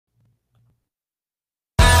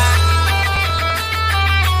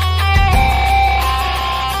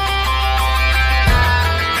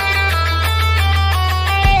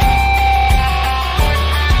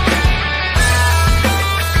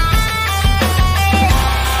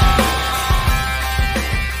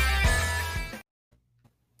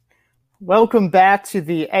Welcome back to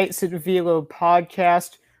the Exit Velo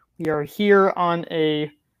podcast. We are here on a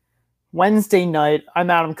Wednesday night. I'm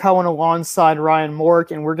Adam Cohen alongside Ryan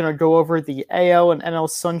Mork, and we're going to go over the AL and NL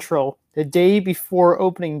Central the day before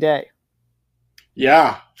opening day.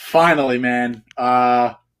 Yeah, finally, man.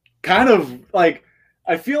 I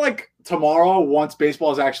feel like tomorrow, once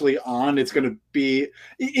baseball is actually on, it's going to be,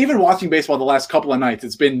 even watching baseball the last couple of nights,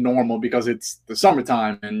 it's been normal because it's the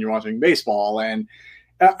summertime and you're watching baseball. And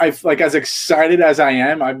as excited as I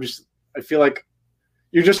am, I feel like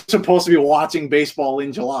you're just supposed to be watching baseball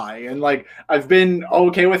in July. And I've been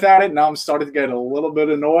okay without it. Now I'm starting to get a little bit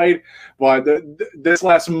annoyed, but this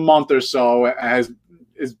last month or so has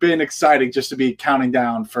been exciting just to be counting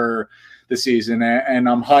down for the season. And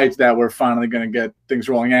I'm hyped that we're finally going to get things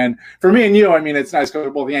rolling. And for me and you, I mean, it's nice because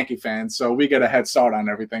we're both Yankee fans, so we get a head start on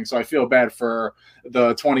everything. So I feel bad for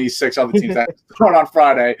the 26 other teams that start on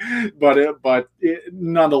Friday. But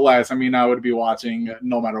nonetheless, I mean, I would be watching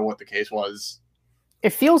no matter what the case was.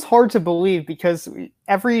 It feels hard to believe because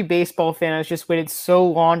every baseball fan has just waited so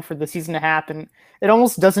long for the season to happen. It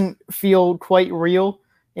almost doesn't feel quite real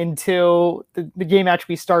until the game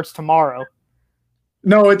actually starts tomorrow.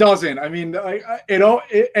 No, it doesn't. I mean,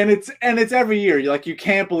 it's every year. You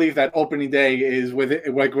can't believe that opening day is with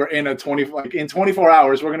it. We're in in 24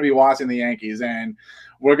 hours, we're going to be watching the Yankees, and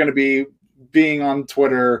we're going to be being on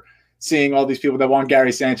Twitter, seeing all these people that want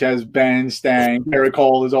Gary Sanchez, Ben Stang, Garrett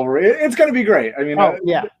Cole is over. It's going to be great. I mean,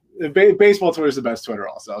 baseball Twitter is the best Twitter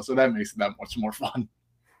also, so that makes it that much more fun.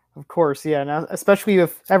 Of course, yeah. Now, especially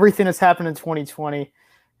with everything that's happened in 2020,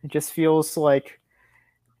 it just feels like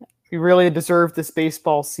we really deserve this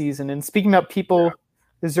baseball season. And speaking about people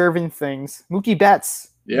deserving things, Mookie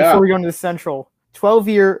Betts, before we go into the Central,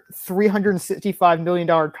 12-year, $365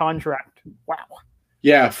 million contract. Wow.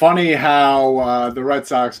 Yeah, funny how the Red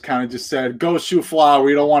Sox kind of just said, go shoot Flower.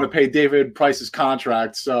 We don't want to pay David Price's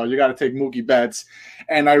contract, so you got to take Mookie Betts.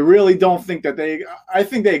 And I really don't think that I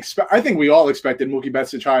think we all expected Mookie Betts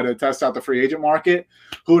to try to test out the free agent market.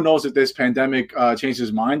 Who knows if this pandemic changed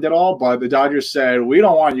his mind at all, but the Dodgers said, we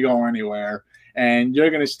don't want you going anywhere, and you're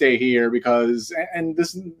going to stay here because – and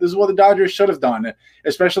this is what the Dodgers should have done,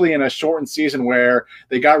 especially in a shortened season where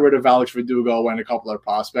they got rid of Alex Verdugo and a couple of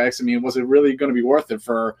prospects. I mean, was it really going to be worth it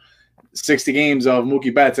for 60 games of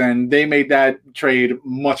Mookie Betts? And they made that trade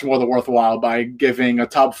much more than worthwhile by giving a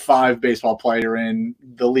top 5 baseball player in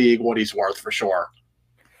the league what he's worth for sure.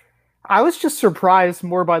 I was just surprised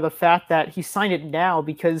more by the fact that he signed it now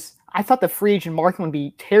because I thought the free agent market would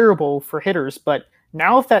be terrible for hitters. But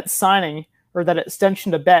now if that signing or that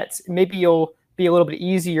extension to Betts, maybe you'll be a little bit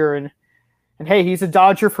easier. And hey, he's a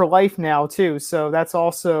Dodger for life now too. So that's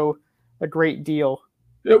also a great deal.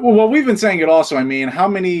 Well, we've been saying it also. I mean, how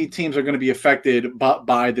many teams are going to be affected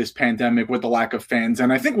by this pandemic with the lack of fans?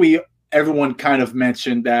 And I think everyone kind of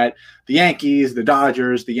mentioned that the Yankees, the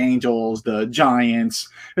Dodgers, the Angels, the Giants,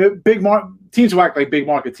 teams who act like big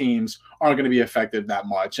market teams aren't going to be affected that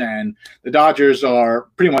much. And the Dodgers are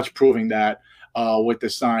pretty much proving that with the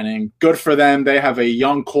signing. Good for them. They have a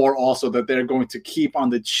young core also that they're going to keep on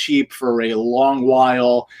the cheap for a long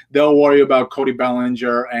while. They'll worry about Cody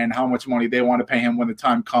Bellinger and how much money they want to pay him when the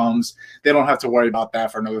time comes. They don't have to worry about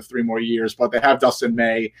that for another 3 more years, but they have Dustin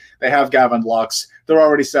May. They have Gavin Lux. They're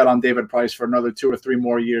already set on David Price for another 2 or 3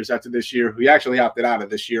 more years after this year, who actually opted out of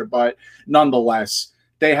this year. But nonetheless,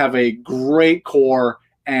 they have a great core.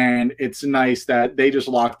 And it's nice that they just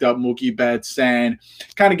locked up Mookie Betts and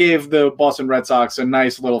kind of gave the Boston Red Sox a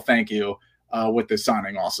nice little thank you with this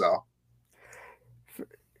signing also.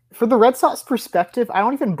 For the Red Sox perspective, I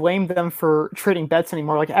don't even blame them for trading Betts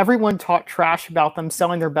anymore. Like, everyone talked trash about them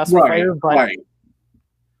selling their best player. But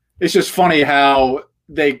it's just funny how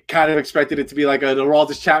they kind of expected it to be like a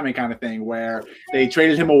Aroldis Chapman kind of thing where they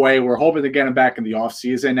traded him away. We're hoping to get him back in the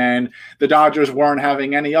offseason, and the Dodgers weren't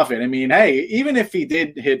having any of it. I mean, hey, even if he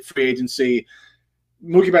did hit free agency,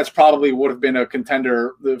 Mookie Betts probably would have been a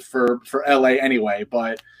contender for LA anyway.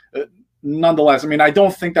 But nonetheless, I mean, I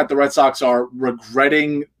don't think that the Red Sox are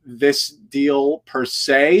regretting this deal per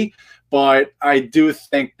se. But I do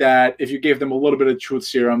think that if you gave them a little bit of truth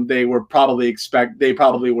serum, they probably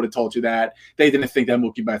would have told you that they didn't think that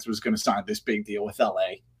Mookie Betts was going to sign this big deal with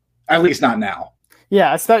LA, at least not now.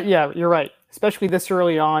 Yeah, you're right, especially this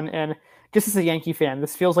early on. And just as a Yankee fan,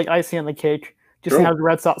 this feels like icing on the cake. Just how the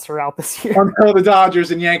Red Sox are out this year. Until the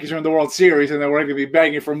Dodgers and Yankees are in the World Series, and then we're going to be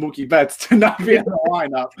begging for Mookie Betts to not be in the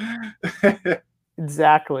lineup.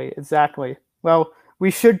 Exactly. Well, we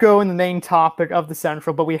should go in the main topic of the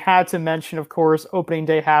Central, but we had to mention, of course, opening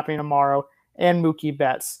day happening tomorrow and Mookie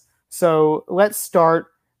Betts. So let's start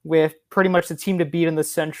with pretty much the team to beat in the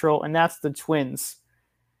Central, and that's the Twins.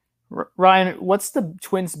 Ryan, what's the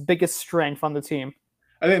Twins' biggest strength on the team?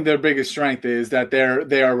 I think their biggest strength is that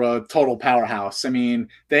they are a total powerhouse. I mean,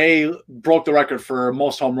 they broke the record for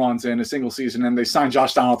most home runs in a single season, and they signed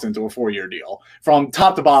Josh Donaldson to a 4-year deal. From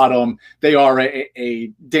top to bottom, they are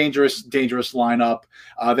a dangerous lineup.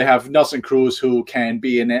 They have Nelson Cruz, who can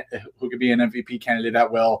be an MVP candidate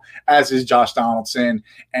at will, as is Josh Donaldson,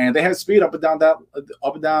 and they have speed up and down that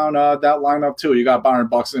lineup too. You got Byron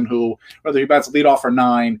Buxton, who, whether he bats leadoff or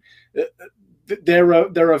 9,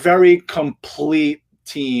 they're a very complete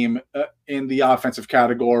team in the offensive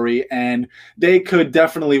category, and they could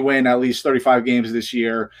definitely win at least 35 games this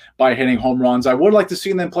year by hitting home runs. I would like to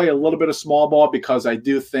see them play a little bit of small ball, because I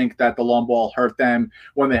do think that the long ball hurt them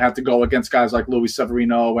when they have to go against guys like Luis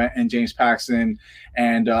Severino and James Paxton,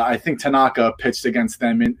 and I think Tanaka pitched against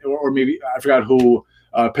them, or maybe I forgot who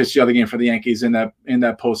pitched the other game for the Yankees in that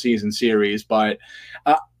postseason series, but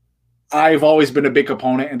I've always been a big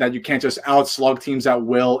opponent in that you can't just outslug teams at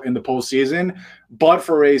will in the postseason. But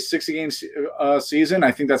for a 60-game season,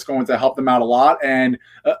 I think that's going to help them out a lot. And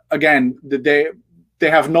again, they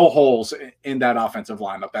have no holes in that offensive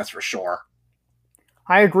lineup, that's for sure.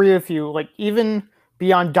 I agree with you. Like, even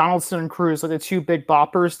beyond Donaldson and Cruz, like the two big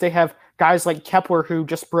boppers, they have guys like Kepler, who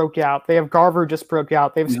just broke out. They have Garver, just broke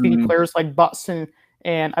out. They have speedy players like Buxton,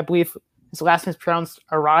 and I believe his last name is pronounced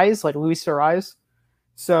Arraez, like Luis Arraez.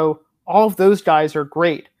 So all of those guys are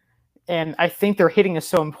great. And I think their hitting is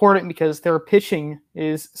so important because their pitching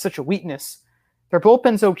is such a weakness. Their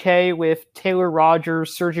bullpen's okay with Taylor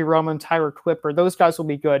Rogers, Sergio Romo, and Tyler Clipper. Those guys will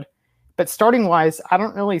be good. But starting-wise, I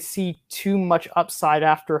don't really see too much upside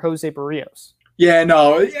after Jose Barrios. Yeah,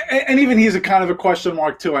 no. And even he's a kind of a question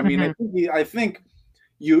mark, too. I mean, I think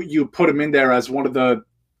you put him in there as one of the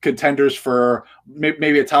contenders for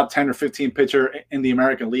maybe a top 10 or 15 pitcher in the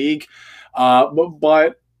American League.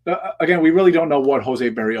 But again, we really don't know what Jose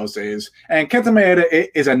Barrios is. And Kenta Maeda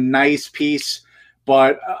is a nice piece,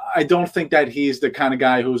 but I don't think that he's the kind of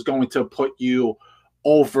guy who's going to put you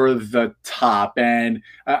over the top. And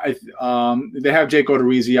they have Jake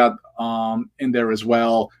Odorizzi in there as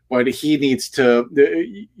well, but he needs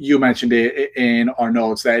to, you mentioned it in our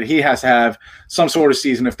notes, that he has to have some sort of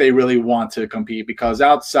season if they really want to compete, because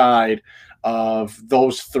outside of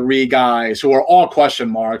those 3 guys who are all question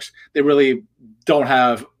marks, they really don't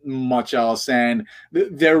have much else, and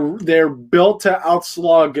they're built to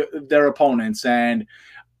outslug their opponents, and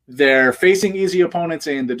they're facing easy opponents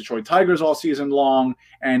in the Detroit Tigers all season long,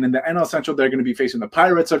 and in the NL Central they're going to be facing the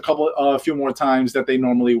Pirates a few more times that they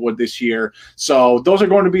normally would this year. So those are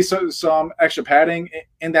going to be some extra padding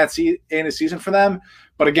in a season for them.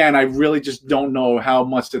 But again, I really just don't know how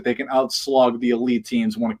much that they can outslug the elite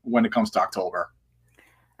teams when it comes to October,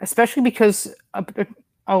 especially because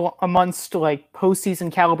amongst like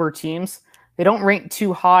postseason caliber teams, they don't rank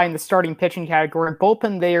too high in the starting pitching category.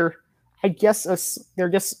 Bullpen, they're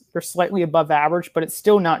slightly above average, but it's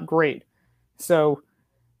still not great. So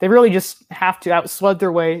they really just have to outslug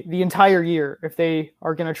their way the entire year if they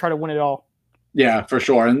are going to try to win it all. Yeah, for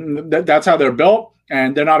sure, and that's how they're built,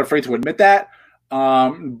 and they're not afraid to admit that.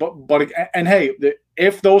 But hey,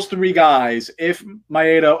 if those 3 guys, if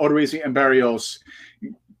Maeda, Odorizzi, and Barrios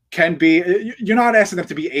can be, you're not asking them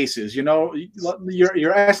to be aces,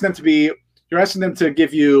 you're asking them to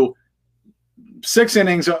give you 6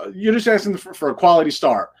 innings. You're just asking them for a quality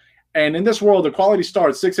start. And in this world, a quality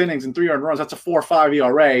start, 6 innings and 3 earned runs, that's a 4.5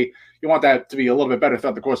 ERA. You want that to be a little bit better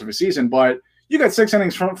throughout the course of a season, but you got 6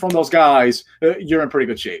 innings from those guys, you're in pretty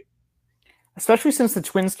good shape. Especially since the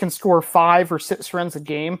Twins can score 5 or 6 runs a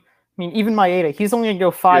game. I mean, even Maeda, he's only going to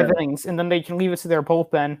go 5 innings, and then they can leave it to their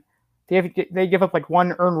bullpen. They give up like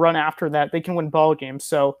 1 earned run after that. They can win ball games.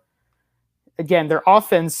 So again, their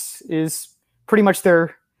offense is pretty much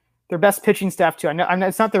their best pitching staff too. I know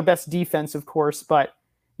it's not their best defense, of course, but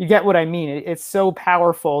you get what I mean. It's so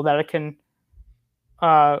powerful that it can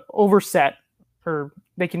overset, or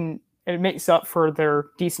it makes up for their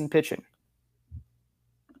decent pitching.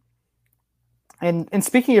 And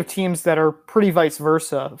speaking of teams that are pretty vice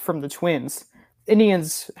versa from the Twins,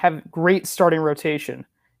 Indians have great starting rotation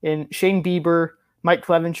in Shane Bieber, Mike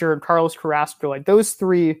Clevinger, and Carlos Carrasco. Like those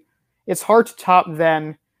 3, it's hard to top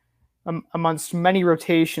them amongst many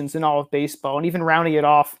rotations in all of baseball. And even rounding it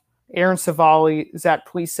off, Aaron Savali, Zach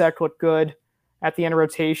Plesac look good at the end of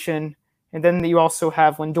rotation. And then you also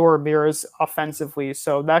have Lindor Ramirez offensively.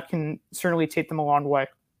 So that can certainly take them a long way.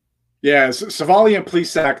 Yeah, Savali and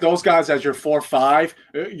Plesac, those guys as your 4-5,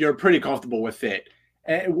 you're pretty comfortable with it.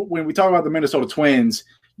 And when we talk about the Minnesota Twins,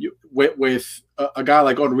 with a guy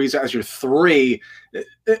like Odorizzi as your 3,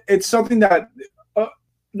 it's something that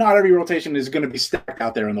not every rotation is going to be stacked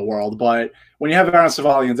out there in the world, but when you have Aaron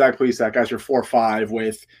Savali and Zach Plesac as your 4-5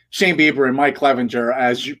 with Shane Bieber and Mike Clevenger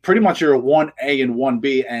as pretty much your 1A and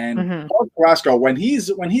 1B, and Paul Carrasco, when he's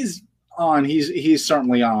on, he's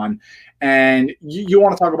certainly on. And you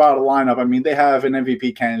want to talk about a lineup. I mean, they have an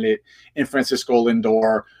MVP candidate in Francisco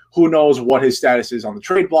Lindor. Who knows what his status is on the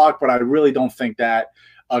trade block, but I really don't think that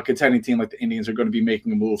a contending team like the Indians are going to be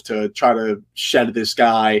making a move to try to shed this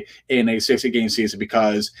guy in a 60-game season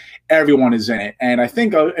because everyone is in it. And I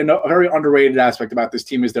think a very underrated aspect about this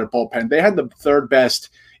team is their bullpen. They had the third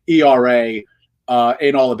best ERA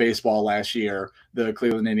in all of baseball last year, the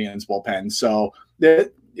Cleveland Indians bullpen. So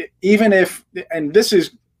even if – and this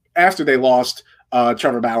is after they lost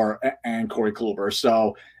Trevor Bauer and Corey Kluber.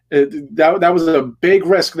 So that was a big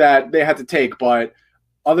risk that they had to take, but –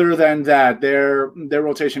 other than that, their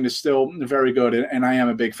rotation is still very good, and I am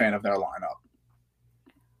a big fan of their lineup.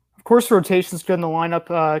 Of course, the rotation is good, and the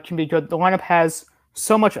lineup can be good. The lineup has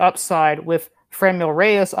so much upside with Franmil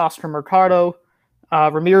Reyes, Oscar Mercado.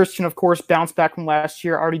 Ramirez can, of course, bounce back from last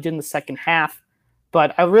year, already did in the second half.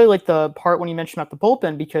 But I really like the part when you mentioned about the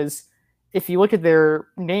bullpen, because if you look at their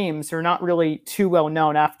names, they're not really too well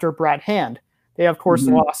known after Brad Hand. They, of course,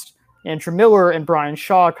 lost Andrew Miller and Brian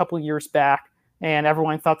Shaw a couple of years back, and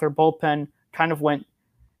everyone thought their bullpen kind of went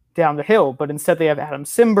down the hill. But instead they have Adam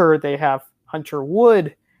Simber, they have Hunter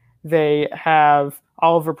Wood, they have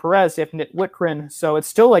Oliver Perez, they have Nick Whitgren. So it's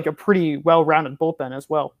still like a pretty well-rounded bullpen as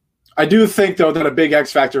well. I do think, though, that a big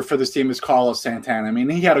X factor for this team is Carlos Santana. I mean,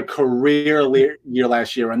 he had a career year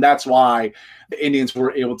last year, and that's why the Indians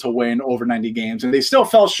were able to win over 90 games. And they still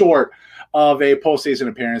fell short of a postseason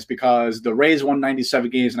appearance because the Rays won 97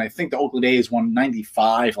 games, and I think the Oakland A's won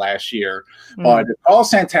 95 last year. But if Carlos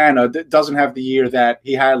Santana doesn't have the year that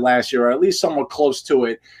he had last year, or at least somewhat close to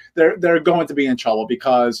it, they're going to be in trouble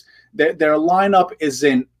because their lineup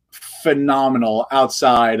isn't phenomenal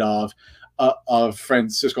outside of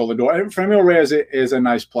Francisco Lindor. And Franmil Reyes is a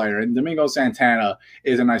nice player, and Domingo Santana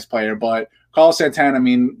is a nice player, but Carlos Santana, I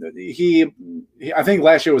mean, he I think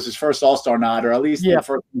last year was his first All-Star nod, or at least the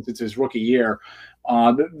first since his rookie year.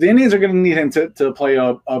 The Indians are going to need him to play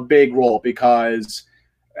a big role because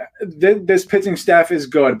this pitching staff is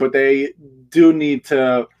good, but they do need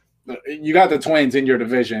to – you got the Twins in your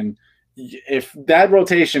division. If that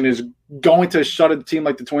rotation is going to shut a team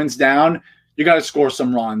like the Twins down, you got to score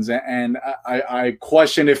some runs, and I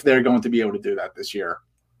question if they're going to be able to do that this year.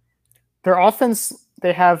 Their offense –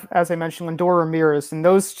 they have, as I mentioned, Lindor, Ramirez, and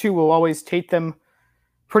those two will always take them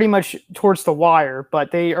pretty much towards the wire, but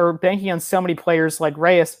they are banking on so many players like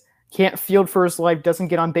Reyes. Can't field for his life, doesn't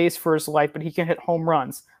get on base for his life, but he can hit home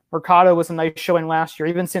runs. Mercado was a nice showing last year.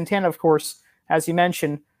 Even Santana, of course, as you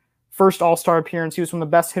mentioned, first All-Star appearance. He was one of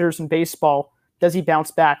the best hitters in baseball. Does he bounce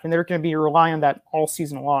back? And they're going to be relying on that all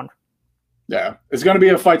season long. Yeah, it's going to be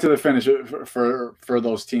a fight to the finish for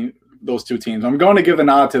those two teams. I'm going to give the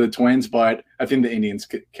nod to the Twins, but I think the Indians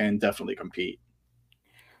can definitely compete.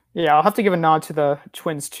 Yeah, I'll have to give a nod to the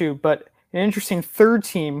Twins too. But an interesting third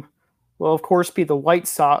team will, of course, be the White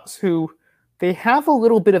Sox, who they have a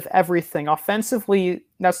little bit of everything. Offensively,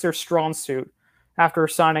 that's their strong suit. After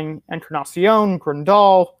signing Encarnacion,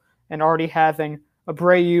 Grandal, and already having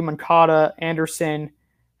Abreu, Moncada, Anderson,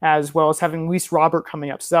 as well as having Luis Robert coming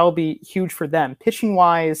up. So that'll be huge for them.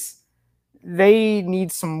 Pitching-wise, they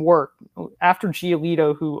need some work. After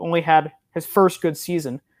Giolito, who only had his first good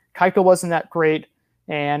season, Keuchel wasn't that great.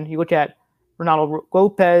 And you look at Ronaldo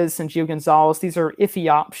Lopez and Gio Gonzalez, these are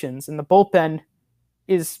iffy options. And the bullpen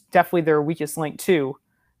is definitely their weakest link, too.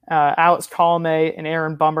 Alex Colomé and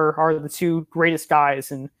Aaron Bummer are the two greatest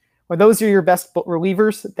guys. And when those are your best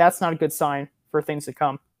relievers, that's not a good sign for things to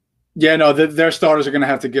come. Yeah, no, their starters are going to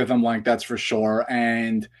have to give them length, that's for sure.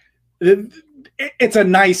 And it's a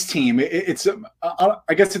nice team.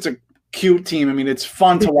 I guess it's a cute team. I mean, it's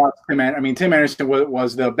fun to watch Tim. I mean, Tim Anderson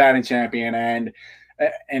was the batting champion,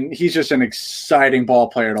 and he's just an exciting ball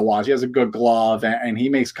player to watch. He has a good glove, and he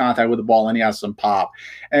makes contact with the ball, and he has some pop.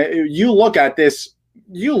 You look at this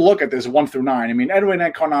 1 through 9. I mean, Edwin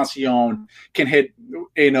Encarnacion can hit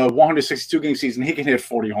in a 162-game season. He can hit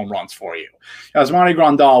 40 home runs for you. Yasmani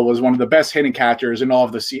Grandal was one of the best hitting catchers in all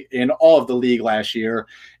of the league last year,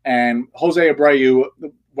 and Jose Abreu,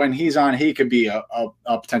 when he's on, he could be a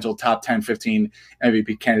potential top 10, 15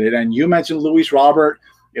 MVP candidate. And you mentioned Luis Robert.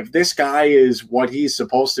 If this guy is what he's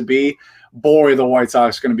supposed to be, boy, the White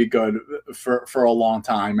Sox are going to be good for a long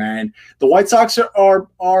time. And the White Sox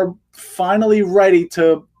are finally ready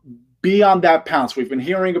to be on that pounce. We've been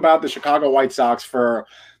hearing about the Chicago White Sox for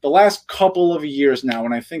the last couple of years now,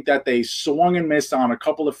 and I think that they swung and missed on a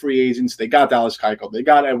couple of free agents. They got Dallas Keuchel, they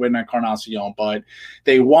got Edwin Encarnacion, but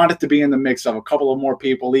they wanted to be in the mix of a couple of more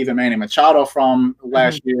people, even Manny Machado from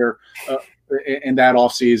last year in that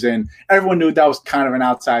offseason. Everyone knew that was kind of an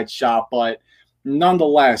outside shot, but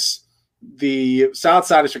nonetheless, the south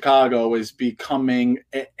side of Chicago is becoming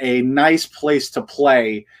a nice place to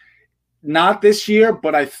play. Not this year,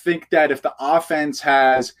 but I think that if the offense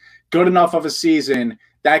has good enough of a season,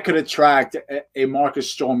 that could attract a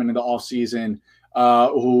Marcus Stroman in the offseason,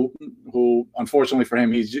 who unfortunately for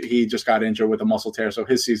him, he just got injured with a muscle tear, so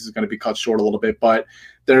his season is going to be cut short a little bit. But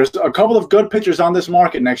there's a couple of good pitchers on this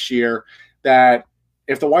market next year that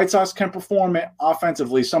if the White Sox can perform it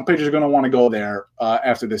offensively, some pitchers are going to want to go there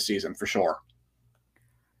after this season for sure.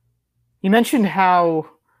 You mentioned how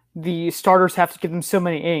the starters have to give them so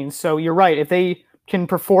many innings. So you're right. If they can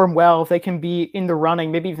perform well, if they can be in the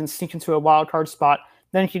running, maybe even sneak into a wild card spot,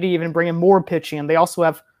 then you could even bring in more pitching. And they also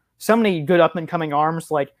have so many good up-and-coming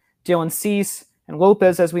arms like Dylan Cease and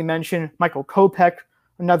Lopez, as we mentioned, Michael Kopech,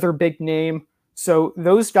 another big name. So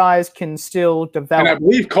those guys can still develop. And I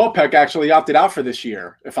believe Kopech actually opted out for this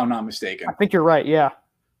year, if I'm not mistaken. I think you're right, yeah.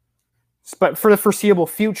 But for the foreseeable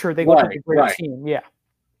future, they look like a great team, yeah.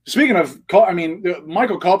 Speaking of, I mean,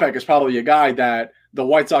 Michael Kopech is probably a guy that the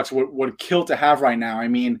White Sox would kill to have right now. I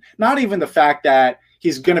mean, not even the fact that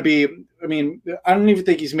he's going to be – I mean, I don't even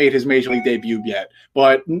think he's made his Major League debut yet.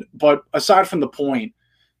 But aside from the point,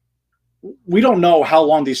 we don't know how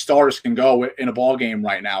long these starters can go in a ball game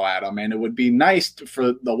right now, Adam. And it would be nice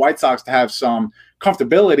for the White Sox to have some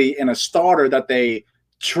comfortability in a starter that they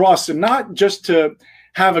trust, and not just to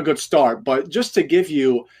have a good start, but just to give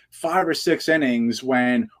you 5 or 6 innings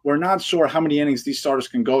when we're not sure how many innings these starters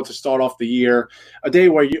can go to start off the year. A day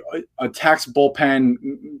where a taxed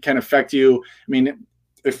bullpen can affect you. I mean,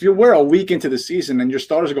 if we're a week into the season and your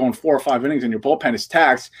starters are going 4 or 5 innings and your bullpen is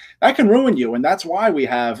taxed, that can ruin you. And that's why we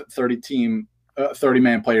have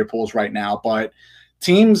 30-man player pools right now. But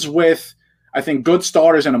teams with, I think, good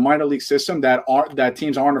starters in a minor league system that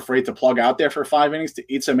teams aren't afraid to plug out there for 5 innings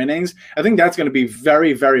to eat some innings, I think that's going to be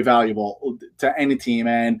very, very valuable to any team.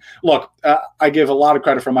 And look, I give a lot of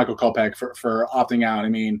credit for Michael Kopech for opting out. I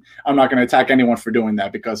mean, I'm not going to attack anyone for doing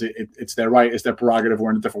that because it's their right, it's their prerogative.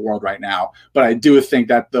 We're in a different world right now. But I do think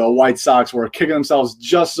that the White Sox were kicking themselves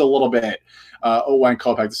just a little bit when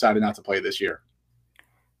Kopech decided not to play this year.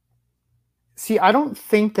 See, I don't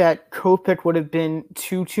think that Kopech would have been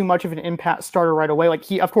too much of an impact starter right away. Like,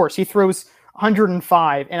 he throws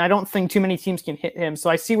 105, and I don't think too many teams can hit him.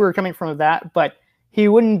 So I see where you're coming from with that, but he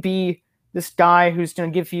wouldn't be this guy who's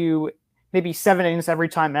going to give you maybe 7 innings every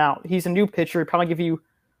time out. He's a new pitcher. He'd probably give you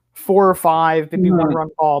 4 or 5, maybe 1 run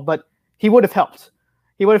ball, but he would have helped.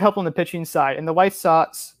 He would have helped on the pitching side. And the White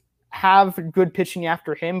Sox have good pitching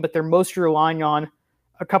after him, but they're mostly relying on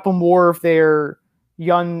a couple more of their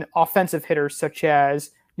young offensive hitters such as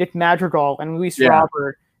Nick Madrigal and Luis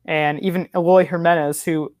Robert and even Eloy Jimenez,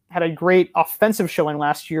 who had a great offensive showing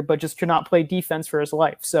last year but just could not play defense for his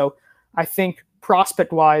life. So I think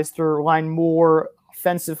prospect-wise, they're relying more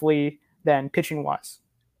offensively than pitching-wise.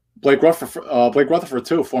 Blake Rutherford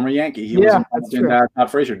too, former Yankee. He was involved in that Todd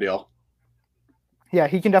Frazier deal. Yeah,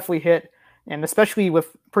 he can definitely hit, and especially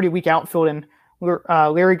with pretty weak outfield and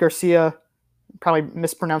Larry Garcia, probably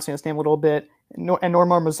mispronouncing his name a little bit, and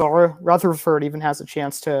Nomar Mazara, Rutherford even has a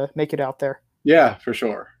chance to make it out there. Yeah, for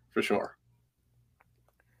sure.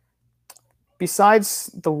 Besides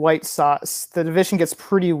the White Sox, the division gets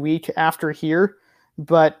pretty weak after here,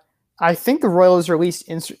 but I think the Royals are at least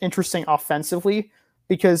interesting offensively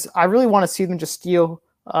because I really want to see them just steal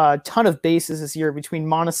a ton of bases this year between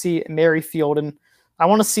Mondesi and Merrifield, and I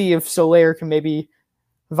want to see if Soler can maybe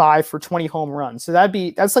vie for 20 home runs. So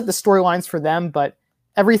that's like the storylines for them, but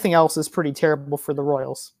everything else is pretty terrible for the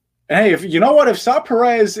Royals. Hey, if Sal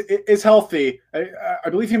Perez is healthy, I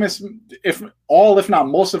believe he missed if not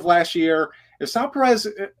most of last year. If Sal Perez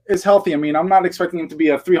is healthy, I mean, I'm not expecting him to be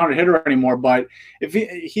a 300 hitter anymore, but if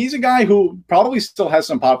he's a guy who probably still has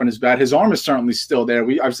some pop in his bat. His arm is certainly still there.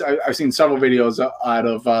 I've seen several videos out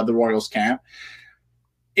of the Royals camp.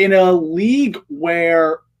 In a league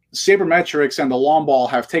where sabermetrics and the long ball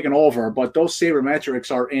have taken over, but those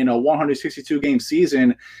sabermetrics are in a 162-game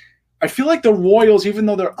season, I feel like the Royals, even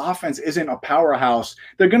though their offense isn't a powerhouse,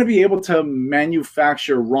 they're going to be able to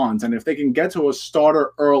manufacture runs. And if they can get to a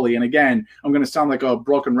starter early, and again, I'm going to sound like a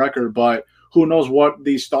broken record, but who knows what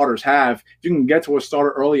these starters have. If you can get to a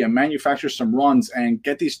starter early and manufacture some runs and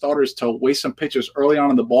get these starters to waste some pitches early on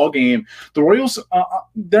in the ball game, the Royals,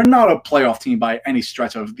 they're not a playoff team by any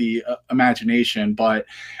stretch of the imagination, but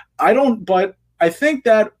I don't, but I think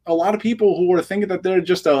that a lot of people who are thinking that they're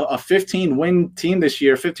just a 15-win team this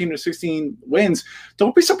year, 15 or 16 wins,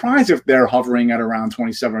 don't be surprised if they're hovering at around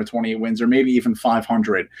 27 or 28 wins, or maybe even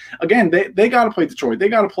 500. Again, they got to play Detroit. They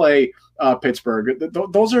got to play Pittsburgh.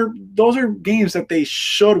 Those are games that they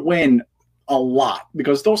should win a lot,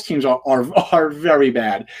 because those teams are very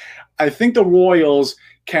bad. I think the Royals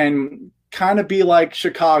can kind of be like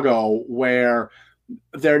Chicago, where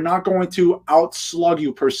they're not going to outslug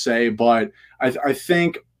you per se, but I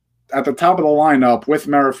think at the top of the lineup with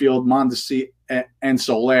Merrifield, Mondesi, and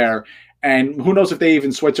Soler, and who knows if they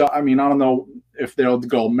even switch up. I mean, I don't know if they'll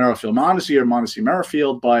go Merrifield, Mondesi, or Mondesi,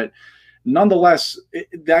 Merrifield, but nonetheless,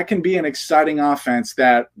 that can be an exciting offense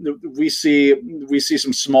that we see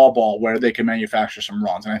some small ball where they can manufacture some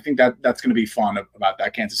runs, and I think that's going to be fun about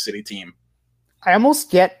that Kansas City team. I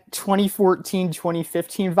almost get 2014,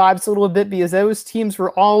 2015 vibes a little bit, because those teams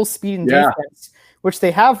were all speed and defense, which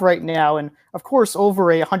they have right now. And of course,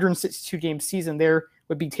 over a 162 game season, there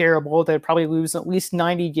would be terrible. They'd probably lose at least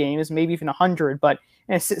 90 games, maybe even 100. But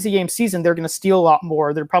in a 60 game season, they're going to steal a lot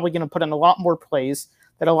more. They're probably going to put in a lot more plays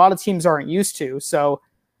that a lot of teams aren't used to. So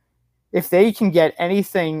if they can get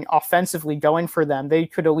anything offensively going for them, they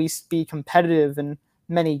could at least be competitive in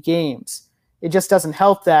many games. It just doesn't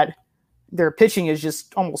help that their pitching is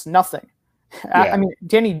just almost nothing. Yeah. I mean,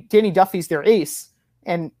 Danny Duffy's their ace,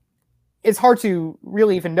 and it's hard to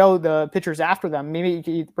really even know the pitchers after them. Maybe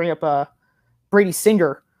you could bring up Brady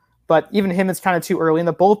Singer, but even him, it's kind of too early. In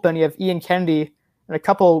the bullpen, you have Ian Kennedy and a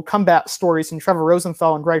couple comeback stories in Trevor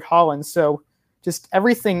Rosenthal and Greg Holland. So just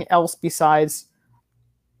everything else besides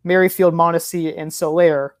Merrifield, Mondesi, and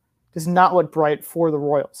Soler does not look bright for the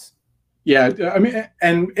Royals. Yeah, I mean,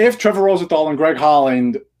 and if Trevor Rosenthal and Greg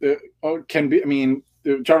Holland can be, I mean,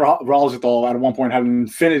 Trevor Rosenthal at one point had an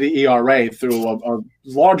infinity ERA through a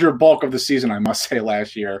larger bulk of the season, I must say,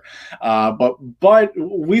 last year. But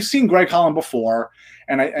we've seen Greg Holland before,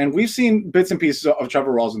 and we've seen bits and pieces of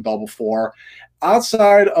Trevor Rosenthal before.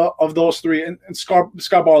 Outside of those three, and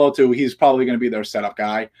Scott Barlow too, he's probably going to be their setup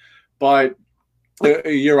guy. But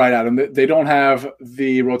you're right, Adam. They don't have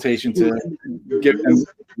the rotation to give them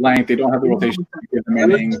length. They don't have the rotation to give them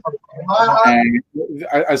innings. And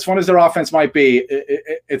as fun as their offense might be,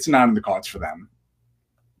 it's not in the cards for them.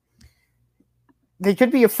 They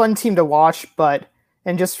could be a fun team to watch,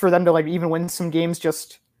 and just for them to even win some games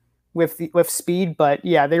just with speed. But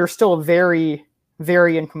yeah, they're still very,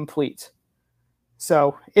 very incomplete.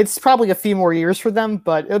 So it's probably a few more years for them,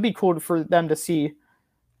 but it'll be cool for them to see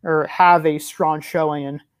or have a strong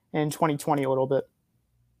showing in 2020 a little bit.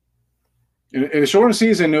 In a shortened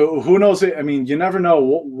season, who knows? I mean, you never know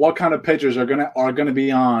what kind of pitchers are gonna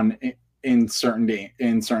be on in certain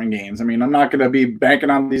games. I mean, I'm not gonna be banking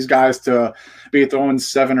on these guys to be throwing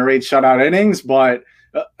 7 or 8 shutout innings, but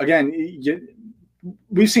again,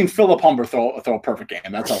 we've seen Philip Humber throw a perfect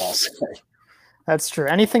game. That's all I'll say. That's true.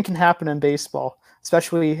 Anything can happen in baseball,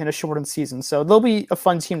 especially in a shortened season. So they'll be a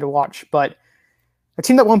fun team to watch, but a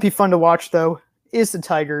team that won't be fun to watch, though, is the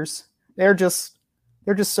Tigers. They're just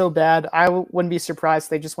so bad. I wouldn't be surprised if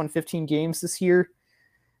they just won 15 games this year.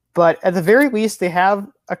 But at the very least, they have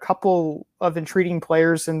a couple of intriguing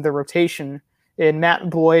players in the rotation in Matt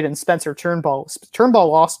Boyd and Spencer Turnbull. Turnbull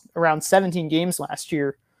lost around 17 games last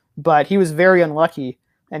year, but he was very unlucky,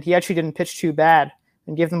 and he actually didn't pitch too bad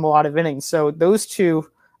and give them a lot of innings. So those two,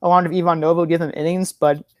 along with Ivan Novo, give them innings,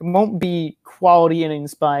 but it won't be quality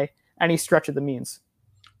innings by any stretch of the means.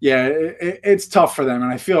 Yeah, it's tough for them,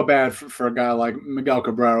 and I feel bad for a guy like Miguel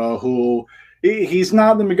Cabrera, who he's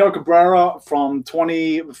not the Miguel Cabrera from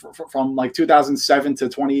 2007 to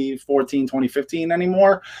 2014, 2015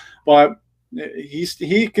 anymore, but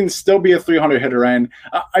he can still be a 300 hitter. And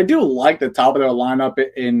I do like the top of their lineup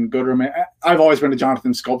in Gooderman. I've always been a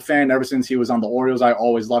Jonathan Scope fan ever since he was on the Orioles. I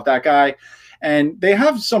always loved that guy. And they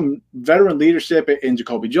have some veteran leadership in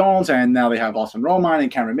Jacoby Jones, and now they have Austin Romine,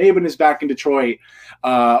 and Cameron Maybin is back in Detroit.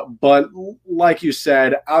 But like you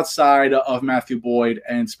said, outside of Matthew Boyd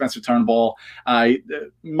and Spencer Turnbull,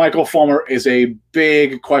 Michael Fulmer is a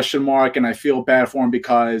big question mark, and I feel bad for him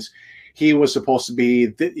because he was supposed to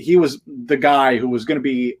be he was the guy who was going to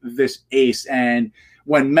be this ace. And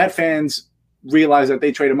when Met fans realized that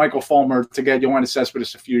they traded Michael Fulmer to get Yoenis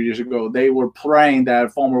Cespedes a few years ago, they were praying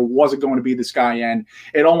that Fulmer wasn't going to be this guy. And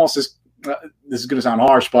it almost is, this is going to sound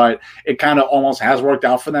harsh, but it kind of almost has worked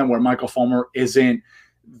out for them, where Michael Fulmer isn't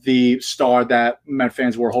the star that Met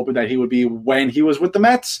fans were hoping that he would be when he was with the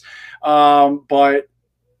Mets. But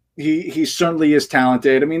he certainly is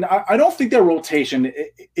talented. I mean, I don't think their rotation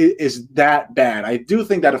is that bad. I do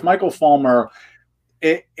think that if Michael Fulmer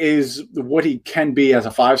it is what he can be as a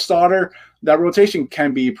 5-starter, that rotation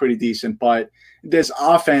can be pretty decent. But this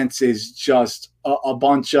offense is just a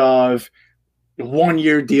bunch of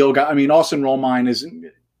one-year deal guys. I mean, Austin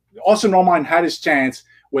Romine had his chance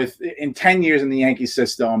in 10 years in the Yankee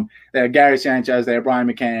system. They had Gary Sanchez, they had Brian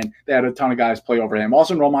McCann, they had a ton of guys play over him.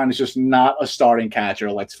 Austin Romine is just not a starting catcher,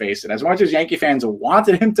 let's face it. As much as Yankee fans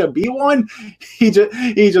wanted him to be one, he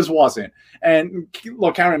just wasn't. And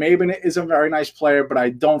look, Cameron Maybin is a very nice player, but I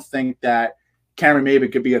don't think that Cameron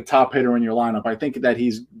Maybin could be a top hitter in your lineup. I think that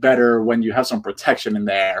he's better when you have some protection in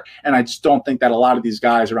there. And I just don't think that a lot of these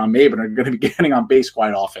guys around Maybin are going to be getting on base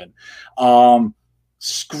quite often.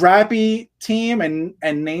 Scrappy team and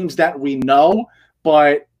names that we know,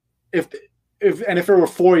 but if it were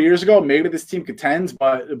 4 years ago, maybe this team contends,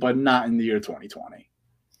 but not in the year 2020.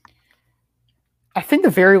 I think at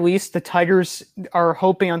the very least, the Tigers are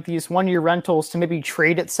hoping on these 1-year rentals to maybe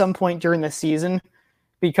trade at some point during the season,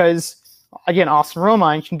 because again, Austin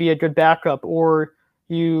Romine can be a good backup. Or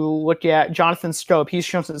you look at Jonathan Schoop, he's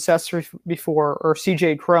shown success before, or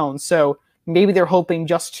CJ Cron. So maybe they're hoping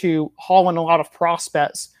just to haul in a lot of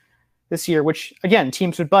prospects this year, which, again,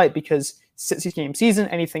 teams would bite because 60-game season,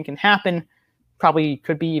 anything can happen. Probably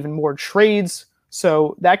could be even more trades.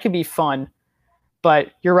 So that could be fun.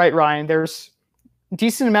 But you're right, Ryan. There's a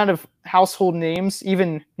decent amount of household names.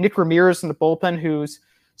 Even Nick Ramirez in the bullpen, who's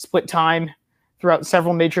split time throughout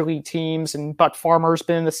several major league teams. And Buck Farmer's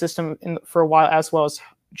been in the system for a while, as well as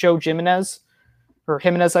Joe Jimenez, or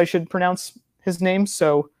Jimenez, I should pronounce his name.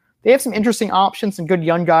 So they have some interesting options and good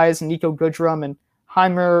young guys, Nico Goodrum and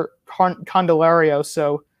Heimer Candelario.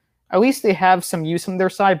 So at least they have some use on their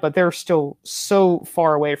side, but they're still so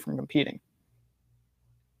far away from competing.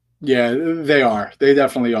 Yeah, they are. They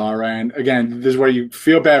definitely are. And again, this is where you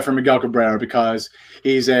feel bad for Miguel Cabrera, because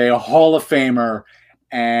he's a Hall of Famer,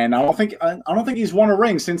 and I don't think he's won a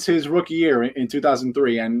ring since his rookie year in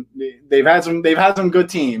 2003. And they've had some good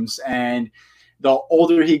teams, and the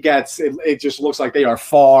older he gets, it just looks like they are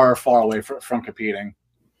far, far away from competing.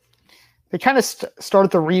 They kind of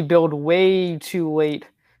started the rebuild way too late.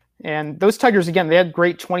 And those Tigers, again, they had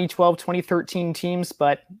great 2012, 2013 teams,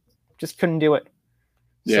 but just couldn't do it.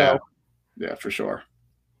 Yeah, so, yeah, for sure.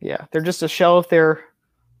 Yeah, they're just a shell of their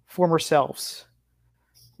former selves.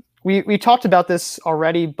 We talked about this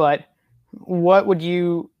already, but what would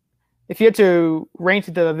you, if you had to rank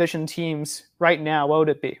the division teams right now, what would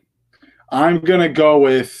it be? I'm gonna go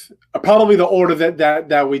with probably the order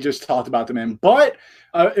that we just talked about them in, but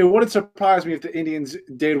it wouldn't surprise me if the Indians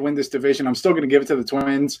did win this division. I'm still gonna give it to the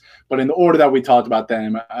Twins, but in the order that we talked about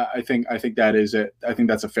them, I think that is it. I think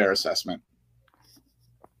that's a fair assessment.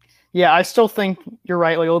 Yeah, I still think you're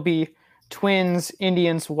right. Like, it'll be Twins,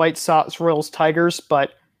 Indians, White Sox, Royals, Tigers,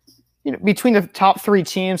 but between the top 3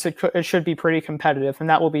 teams, it should be pretty competitive, and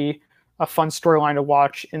that will be a fun storyline to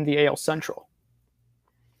watch in the AL Central.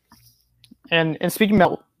 And speaking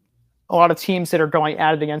about a lot of teams that are going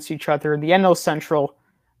at it against each other, the NL Central,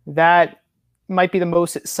 that might be the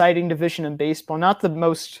most exciting division in baseball. Not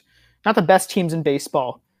the best teams in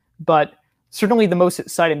baseball, but certainly the most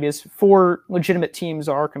exciting, because 4 legitimate teams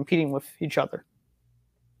are competing with each other.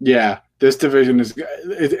 Yeah, this division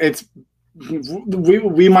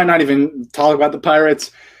we might not even talk about the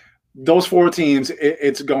Pirates. Those 4 teams,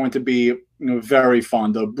 it's going to be very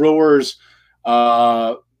fun. The Brewers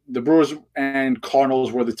and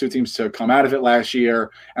Cardinals were the 2 teams to come out of it last year,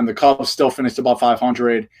 and the Cubs still finished above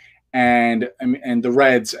 500. And the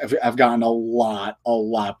Reds have gotten a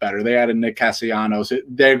lot better. They added Nick Castellanos.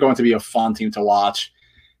 They're going to be a fun team to watch.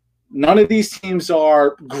 None of these teams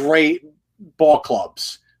are great ball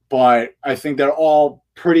clubs, but I think they're all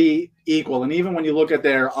pretty equal. And even when you look at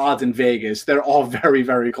their odds in Vegas, they're all very,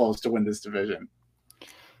 very close to win this division.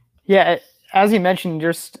 Yeah, as you mentioned,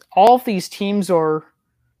 just all of these teams are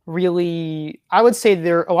really, I would say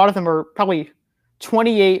a lot of them are probably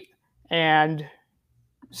 28 and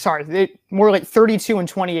more like 32 and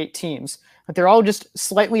 28 teams. But they're all just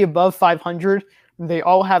slightly above 500. They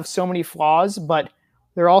all have so many flaws, but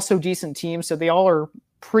they're also decent teams, so they all are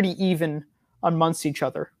pretty even amongst each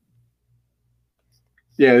other.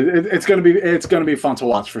 Yeah, it's gonna be fun to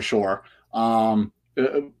watch for sure.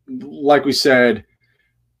 Like we said,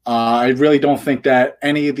 I really don't think that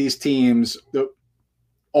any of these teams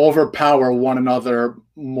overpower one another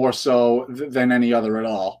more so than any other at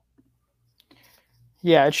all.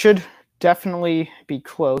 Yeah, it should definitely be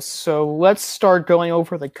close. So let's start going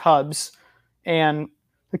over the Cubs. And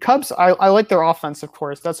the Cubs, I like their offense, of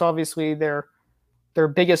course. That's obviously their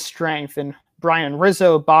biggest strength. And Brian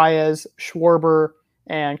Rizzo, Baez, Schwarber,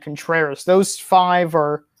 and Contreras. Those 5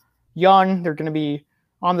 are young. They're going to be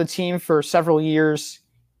on the team for several years.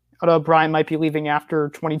 Although Bryant might be leaving after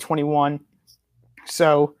 2021.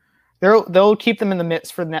 So they'll keep them in the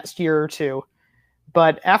mix for the next year or two.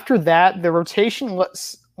 But after that, the rotation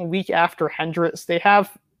looks a week after Hendricks. They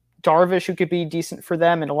have Darvish, who could be decent for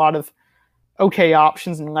them, and a lot of okay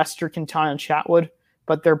options in Lester, Quintana, and Chatwood.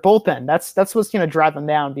 But their bullpen, that's what's going to drive them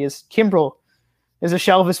down, because Kimbrel is a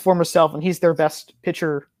shell of his former self, and he's their best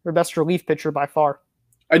pitcher, their best relief pitcher by far.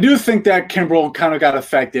 I do think that Kimbrel kind of got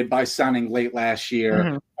affected by signing late last year.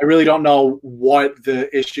 Mm-hmm. I really don't know what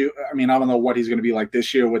the issue – I mean, I don't know what he's going to be like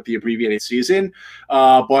this year with the abbreviated season.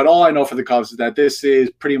 But all I know for the Cubs is that this is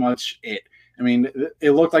pretty much it. I mean,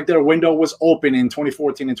 it looked like their window was open in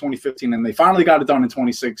 2014 and 2015, and they finally got it done in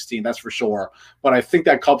 2016, that's for sure. But I think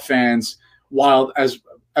that Cub fans, while as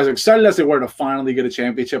excited as they were to finally get a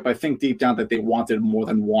championship, I think deep down that they wanted more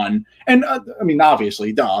than one. And, I mean,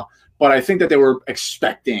 obviously, duh. But I think that they were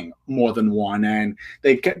expecting more than one, and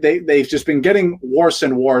they've just been getting worse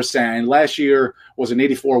and worse. And last year was an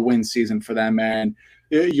 84-win season for them. And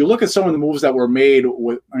you look at some of the moves that were made.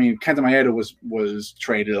 Kenta Maeda was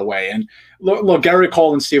traded away, and look, Garrett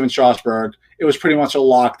Cole and Steven Strasburg. It was pretty much a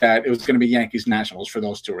lock that it was going to be Yankees Nationals for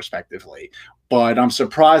those two respectively. But I'm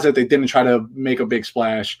surprised that they didn't try to make a big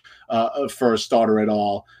splash for a starter at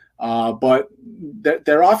all. But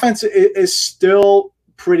their offense is still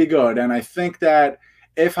pretty good, and I think that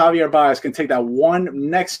if Javier Baez can take that one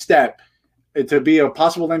next step to be a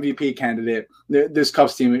possible MVP candidate, this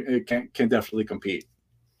Cubs team can definitely compete.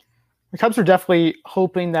 The Cubs are definitely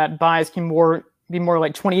hoping that Baez can be more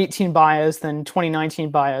like 2018 Baez than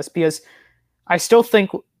 2019 Baez, because I still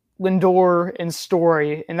think Lindor and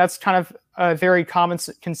Story, and that's kind of a very common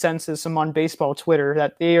consensus among baseball Twitter,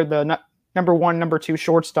 that they are the number one, number two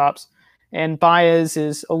shortstops, and Baez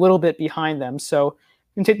is a little bit behind them. So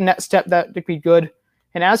can take the next step, that would be good.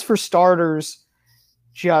 And as for starters,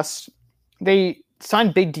 they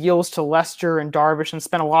signed big deals to Lester and Darvish and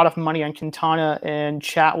spent a lot of money on Quintana and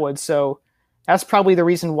Chatwood. So that's probably the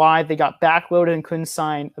reason why they got backloaded and couldn't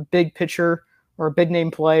sign a big pitcher or a big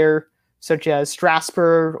name player such as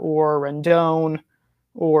Strasburg or Rendon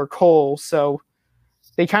or Cole. So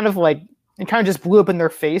it kind of just blew up in their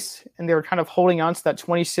face, and they were kind of holding on to that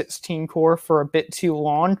 2016 core for a bit too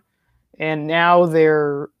long. And now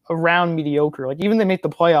they're around mediocre. Like, even if they make the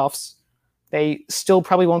playoffs, they still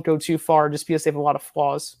probably won't go too far just because they have a lot of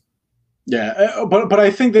flaws. Yeah, but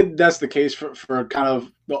I think that that's the case for kind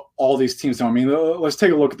of all these teams now. I mean, let's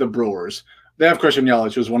take a look at the Brewers. They have Christian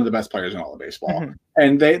Yelich, who's one of the best players in all of baseball. Mm-hmm.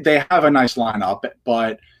 And they have a nice lineup.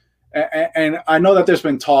 But and I know that there's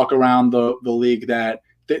been talk around the league that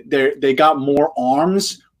they got more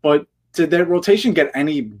arms, but did their rotation get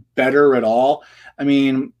any better at all? I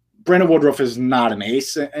mean, Brandon Woodruff is not an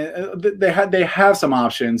ace. They have some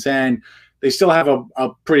options, and they still have a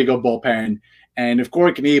pretty good bullpen. And if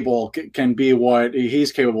Corey Knebel can be what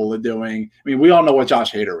he's capable of doing, I mean, we all know what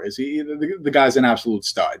Josh Hader is. The guy's an absolute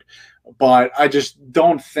stud. But I just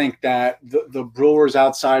don't think that the Brewers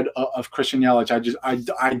outside of Christian Yelich,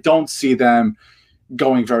 I don't see them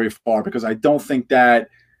going very far, because I don't think that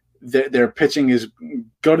their pitching is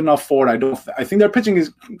good enough for it. I think their pitching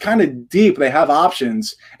is kind of deep. They have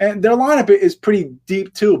options, and their lineup is pretty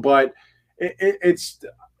deep too. But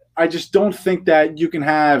I just don't think that you can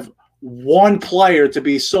have one player to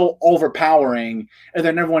be so overpowering, and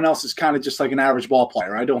then everyone else is kind of just like an average ball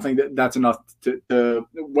player. I don't think that's enough to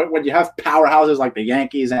when you have powerhouses like the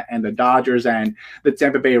Yankees and the Dodgers and the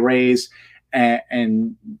Tampa Bay Rays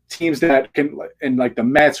and teams that can, and like the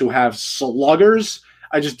Mets who have sluggers.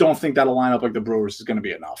 I just don't think that a lineup like the Brewers is going to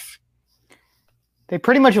be enough. They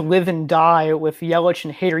pretty much live and die with Yelich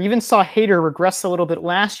and Hader. Even saw Hader regress a little bit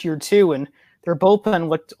last year too, and their bullpen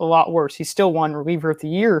looked a lot worse. He still won reliever of the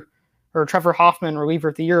year, or Trevor Hoffman reliever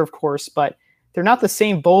of the year, of course, but they're not the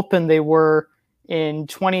same bullpen they were in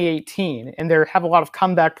 2018. And they have a lot of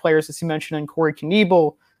comeback players, as you mentioned, in Corey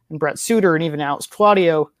Knebel and Brett Suter and even Alex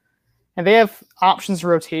Claudio. And they have options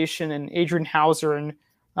rotation in Adrian Hauser and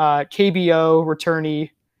KBO returnee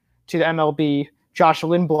to the MLB, Josh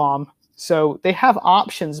Lindblom. So they have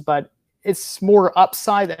options, but it's more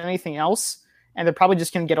upside than anything else, and they're probably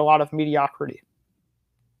just going to get a lot of mediocrity.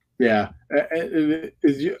 Yeah,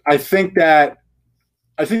 I think that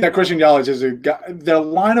Christian Yelich is a guy. Their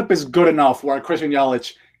lineup is good enough where Christian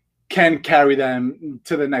Yelich can carry them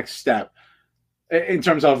to the next step in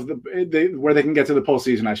terms of where they can get to the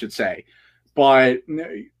postseason, I should say. But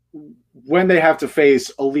when they have to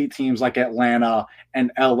face elite teams like Atlanta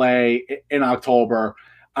and LA in October,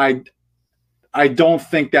 I I don't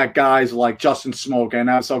think that guys like Justin Smoke and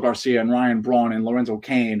Avisel Garcia and Ryan Braun and Lorenzo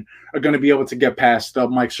Cain are going to be able to get past the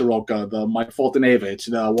Mike Soroka, the Mike Fultonavich,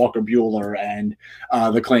 the Walker Buehler, and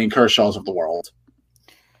the Clayton Kershaws of the world.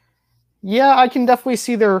 Yeah, I can definitely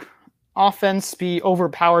see their offense be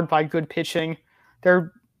overpowered by good pitching.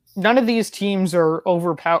 None of these teams can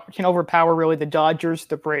overpower really the Dodgers,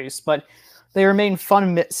 the Braves, but they remain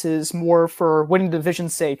fun misses more for winning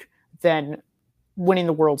division's sake than winning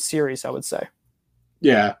the World Series, I would say.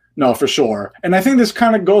 Yeah, no, for sure. And I think this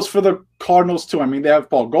kind of goes for the Cardinals too. I mean, they have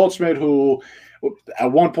Paul Goldschmidt, who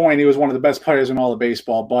at one point he was one of the best players in all of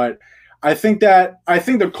baseball, but I think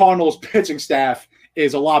the Cardinals pitching staff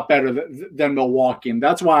is a lot better than Milwaukee, and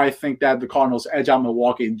that's why I think that the Cardinals edge out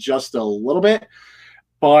Milwaukee just a little bit.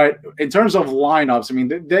 But in terms of lineups, I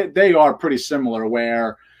mean, they are pretty similar,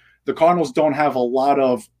 where the Cardinals don't have a lot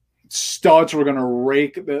of studs who are going to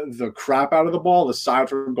rake the crap out of the ball, aside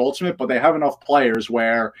from Goldschmidt, but they have enough players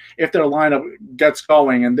where if their lineup gets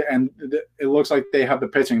going and it looks like they have the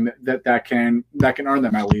pitching that can earn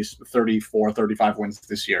them at least 34, 35 wins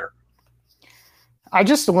this year. I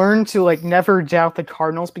just learned to never doubt the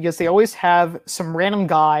Cardinals because they always have some random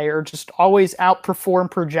guy or just always outperform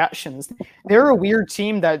projections. They're a weird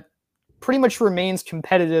team that pretty much remains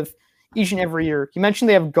competitive each and every year. You mentioned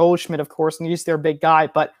they have Goldschmidt, of course, and he's their big guy,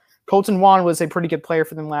 but Colton Wong was a pretty good player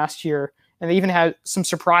for them last year. And they even had some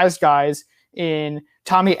surprise guys in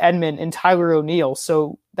Tommy Edman and Tyler O'Neill.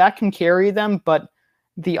 So that can carry them, but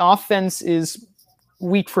the offense is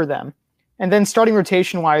weak for them. And then starting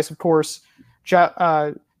rotation-wise, of course,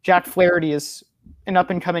 Jack Flaherty is an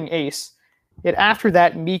up-and-coming ace. Yet after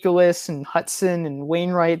that, Mikolas and Hudson and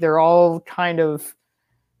Wainwright, they're all kind of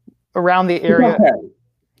around the area. Okay.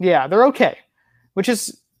 Yeah, they're okay, which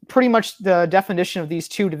is pretty much the definition of these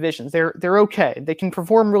two divisions. They're okay. They can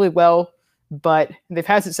perform really well, but they've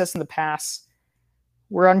had success in the past.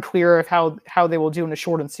 We're unclear of how they will do in a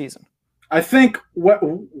shortened season. I think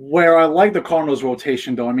where I like the Cardinals'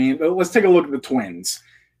 rotation, though, I mean, let's take a look at the Twins.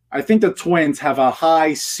 I think the Twins have a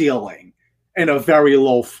high ceiling and a very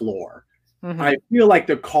low floor. Mm-hmm. I feel like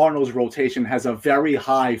the Cardinals' rotation has a very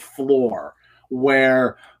high floor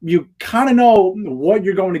where you kind of know what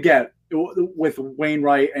you're going to get with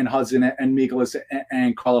Wainwright and Hudson and Mikolas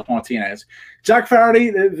and Carlos Martinez. Jack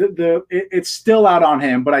Flaherty, it's still out on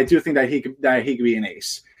him, but I do think that he could be an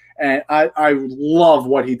ace. And I love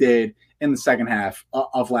what he did in the second half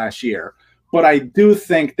of last year. But I do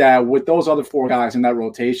think that with those other four guys in that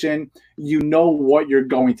rotation, you know what you're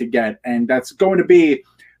going to get. And that's going to be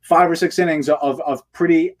 5 or 6 innings of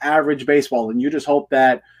pretty average baseball. And you just hope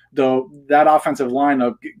that that offensive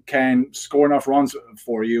lineup can score enough runs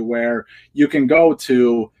for you where you can go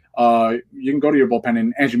to your bullpen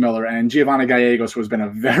in Andrew Miller and Giovanni Gallegos, who has been a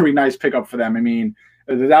very nice pickup for them. I mean,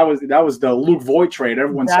 that was the Luke Voit trade.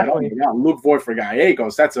 Everyone said, "Oh yeah, Luke Voit for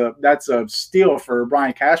Gallegos. That's a steal for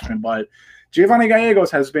Brian Cashman." But Giovanni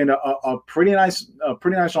Gallegos has been a pretty nice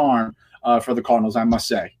arm for the Cardinals, I must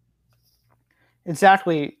say.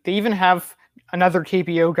 Exactly. They even have another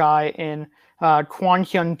KBO guy in Kwon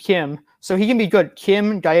Hyun Kim, so he can be good.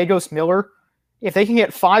 Kim, Gallegos, Miller, if they can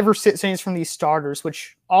get 5 or 6 innings from these starters,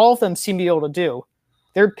 which all of them seem to be able to do,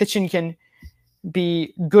 their pitching can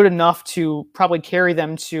be good enough to probably carry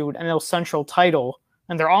them to an NL Central title.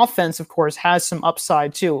 And their offense, of course, has some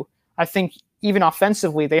upside too. I think even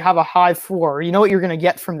offensively, they have a high floor. You know what you're going to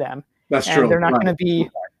get from them. That's true. They're not going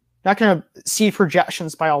to see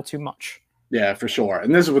projections by all too much. Yeah, for sure.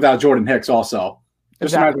 And this is without Jordan Hicks also.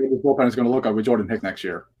 Just Exactly. imagine what this bullpen is going to look like with Jordan Hicks next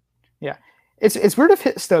year. Yeah. It's weird of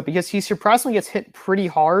Hicks, though, because he surprisingly gets hit pretty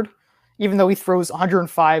hard, even though he throws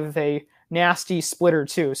 105 with a nasty splitter,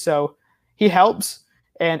 too. So he helps,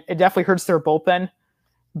 and it definitely hurts their bullpen,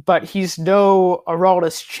 but he's no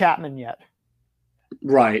Aroldis Chapman yet.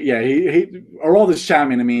 Right, yeah. He Aroldis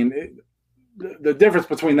Chapman, I mean, the difference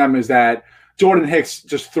between them is that Jordan Hicks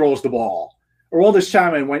just throws the ball. Aroldis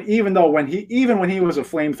Chapman, when he was a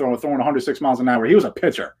flamethrower throwing 106 miles an hour, he was a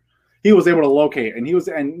pitcher. He was able to locate, and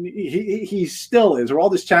he still is.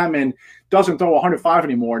 Aroldis Chapman doesn't throw 105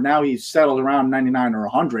 anymore. Now he's settled around 99 or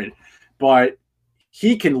 100, but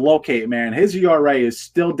he can locate, man. His ERA is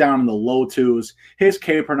still down in the low 2s. His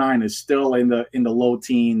K per 9 is still in the low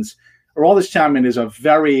teens. Aroldis Chapman is a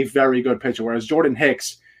very, very good pitcher, whereas Jordan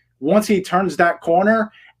Hicks, once he turns that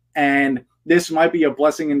corner, and this might be a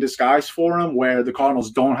blessing in disguise for him where the Cardinals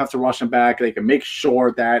don't have to rush him back. They can make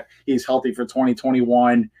sure that he's healthy for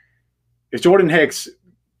 2021. If Jordan Hicks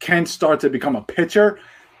can start to become a pitcher,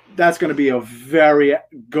 that's going to be a very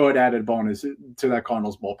good added bonus to that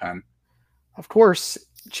Cardinals bullpen. Of course,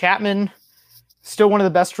 Chapman still one of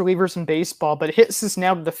the best relievers in baseball, but Hitz is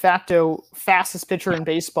now the de facto fastest pitcher in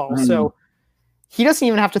baseball. So he doesn't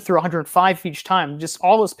even have to throw 105 each time. Just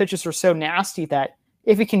all his pitches are so nasty that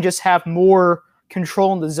if he can just have more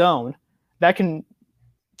control in the zone, that can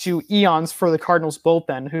do eons for the Cardinals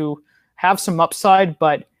bullpen, who have some upside,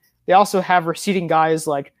 but they also have receding guys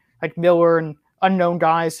like Miller and unknown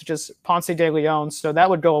guys such as Ponce de Leon. So that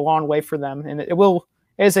would go a long way for them. And it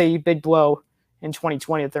is a big blow in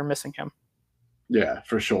 2020 that they're missing him. Yeah,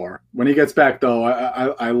 for sure. When he gets back, though,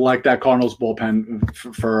 I like that Cardinals bullpen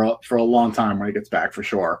for a long time when he gets back, for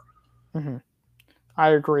sure. Mm-hmm. I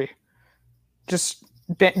agree. Just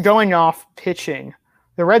going off pitching,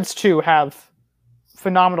 the Reds, too, have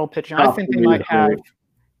phenomenal pitching. I think they might have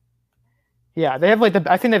 – yeah, they have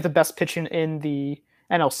I think they have the best pitching in the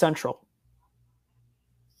NL Central.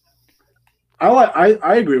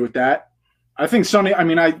 I agree with that. I think Sonny. I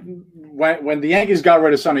mean, when the Yankees got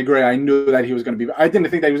rid of Sonny Gray, I knew that he was going to be. I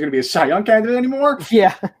didn't think that he was going to be a Cy Young candidate anymore.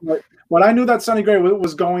 Yeah, but I knew that Sonny Gray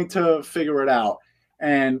was going to figure it out.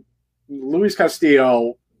 And Luis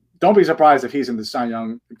Castillo, don't be surprised if he's in the Cy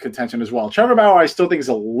Young contention as well. Trevor Bauer, I still think is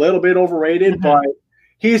a little bit overrated, but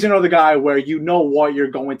he's another guy where you know what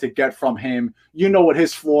you're going to get from him. You know what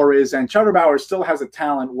his floor is, and Trevor Bauer still has a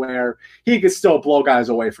talent where he could still blow guys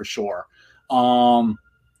away for sure.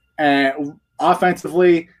 And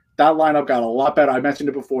offensively, that lineup got a lot better. I mentioned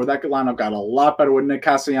it before. That lineup got a lot better with Nick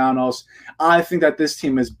Castellanos. I think that this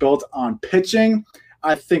team is built on pitching.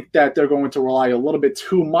 I think that they're going to rely a little bit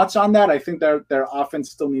too much on that. I think their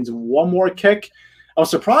offense still needs one more kick. I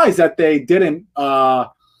was surprised that they didn't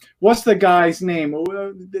what's the guy's name?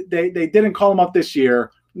 They didn't call him up this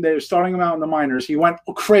year. They're starting him out in the minors. He went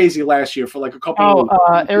crazy last year for like a couple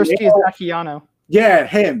of Aristides Aquino. Yeah,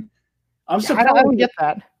 him. I'm surprised. I don't get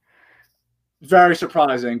that. Very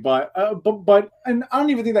surprising, but and I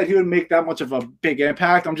don't even think that he would make that much of a big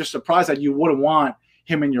impact. I'm just surprised that you wouldn't want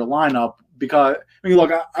him in your lineup because I mean,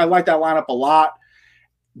 look, I like that lineup a lot,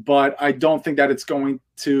 but I don't think that it's going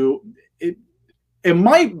to. It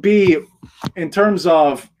might be in terms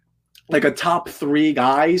of like a top three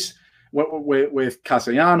guys with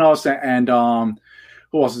Castellanos and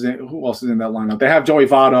who else is in that lineup? They have Joey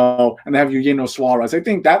Votto and they have Eugenio Suarez. I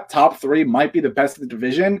think that top three might be the best in the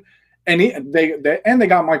division. And they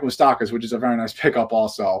got Mike Moustakas, which is a very nice pickup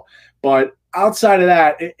also. But outside of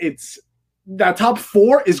that, it's that top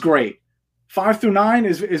four is great. 5 through 9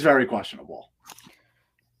 is very questionable.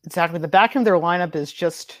 Exactly. The back end of their lineup is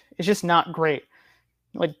just not great.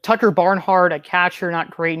 Like Tucker Barnhart at catcher,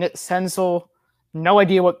 not great. Nick Senzel, no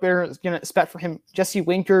idea what they're going to expect from him. Jesse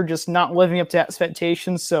Winker just not living up to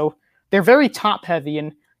expectations. So they're very top heavy,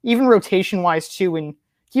 and even rotation wise too. And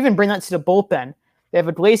you even bring that to the bullpen. They have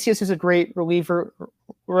Iglesias, who's a great reliever.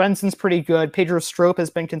 Lorenzen's pretty good. Pedro Strop has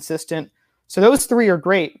been consistent. So those three are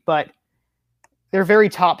great, but they're very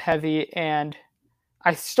top heavy. And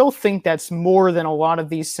I still think that's more than a lot of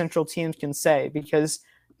these Central teams can say because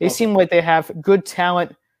they seem like they have good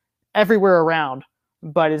talent everywhere around,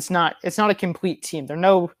 but it's not a complete team. They're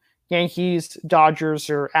no Yankees, Dodgers,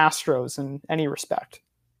 or Astros in any respect.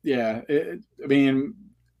 Yeah. I mean,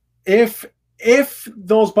 if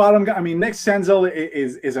those bottom guys, I mean, Nick Senzel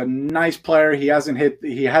is a nice player. He hasn't hit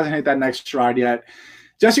that next stride yet.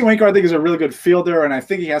 Jesse Winker, I think, is a really good fielder, and I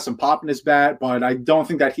think he has some pop in his bat, but I don't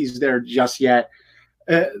think that he's there just yet.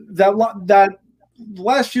 That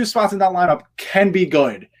last few spots in that lineup can be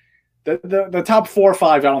good. The top 4 or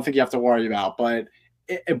 5, I don't think you have to worry about. But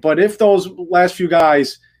if those last few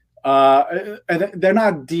guys, they're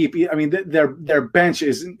not deep. I mean, their bench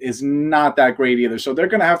is not that great either. So they're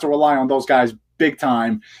going to have to rely on those guys big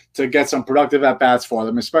time to get some productive at bats for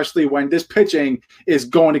them, especially when this pitching is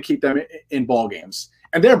going to keep them in ball games.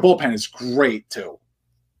 And their bullpen is great too.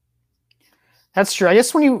 That's true. I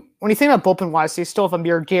guess when you think about bullpen wise, they still have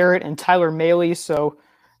Amir Garrett and Tyler Mahle, so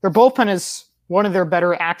their bullpen is one of their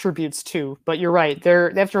better attributes too. But you're right;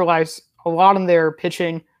 they have to rely a lot on their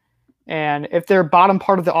pitching, and if their bottom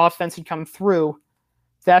part of the offense can come through,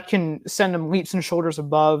 that can send them leaps and shoulders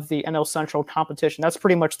above the NL Central competition. That's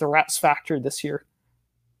pretty much the Rats factor this year.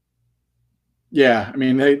 Yeah, I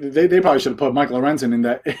mean they probably should have put Michael Lorenzen in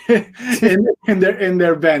that in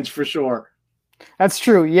their bench for sure. That's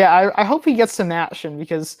true. Yeah, I hope he gets some action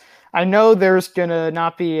because I know there's gonna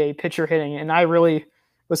not be a pitcher hitting, and I really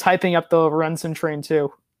was hyping up the Lorenzen train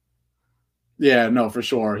too. Yeah, no, for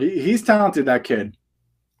sure. He's talented, that kid.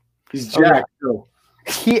 He's jacked too.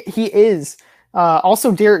 He is.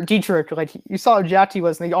 Also, Derek Dietrich, like you saw how jacked he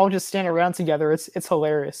was, and they all just stand around together. It's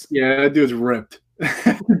hilarious. Yeah, that dude's ripped.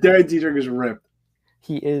 Derek Dietrich is ripped.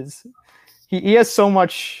 He is. He has so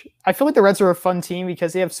much. I feel like the Reds are a fun team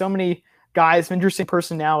because they have so many guys of interesting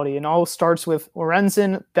personality, and all starts with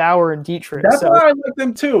Lorenzen, Bauer, and Dietrich. That's why I like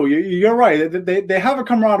them too. You're right. They have a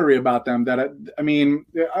camaraderie about them. That I mean,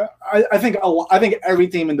 I think every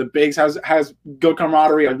team in the bigs has good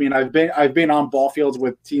camaraderie. I mean, I've been on ball fields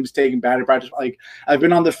with teams taking batting practice. Like I've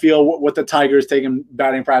been on the field with the Tigers taking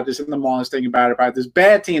batting practice and the Marlins taking batting practice.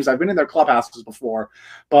 Bad teams. I've been in their clubhouses before,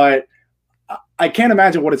 but I can't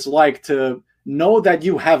imagine what it's like to know that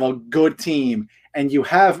you have a good team. And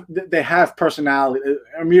they have personality.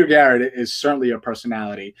 Amir Garrett is certainly a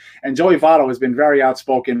personality, and Joey Votto has been very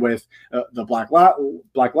outspoken with the Black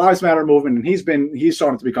Lives Matter movement, and he's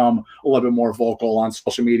starting to become a little bit more vocal on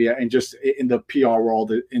social media and just in the PR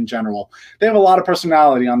world in general. They have a lot of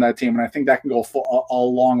personality on that team, and I think that can go for a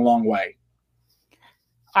long, long way.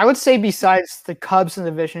 I would say besides the Cubs in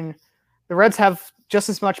the division, the Reds have just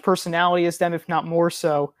as much personality as them, if not more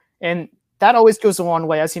so, and that always goes a long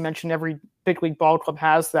way. As you mentioned, every big league ball club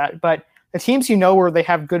has that. But the teams where they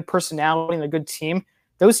have good personality and a good team,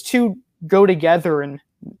 those two go together, and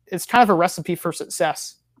it's kind of a recipe for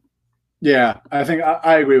success. Yeah, I think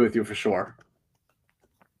I agree with you for sure.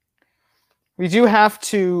 We do have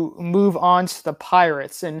to move on to the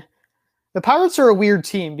Pirates. And the Pirates are a weird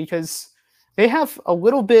team because they have a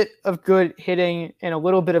little bit of good hitting and a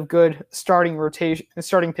little bit of good starting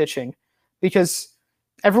pitching, because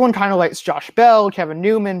everyone kind of likes Josh Bell, Kevin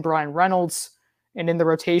Newman, Brian Reynolds, and in the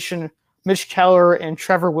rotation, Mitch Keller and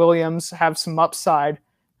Trevor Williams have some upside,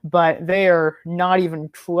 but they are not even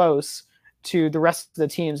close to the rest of the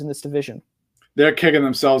teams in this division. They're kicking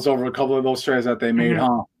themselves over a couple of those trades that they made,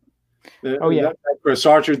 huh? Yeah. That Chris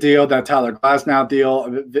Archer deal, that Tyler Glasnow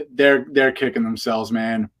deal, they're kicking themselves,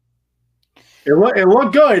 man. It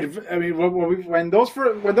looked good. I mean, when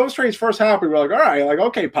those trades first happened, we were like, all right, like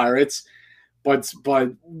okay, Pirates. But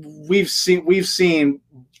we've seen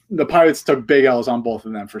the Pirates took big L's on both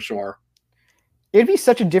of them for sure. It'd be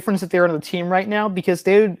such a difference if they were on the team right now, because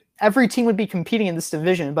every team would be competing in this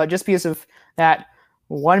division, but just because of that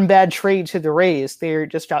one bad trade to the Rays, they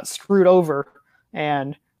just got screwed over,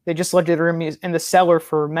 and they just left it in the cellar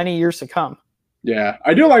for many years to come. Yeah,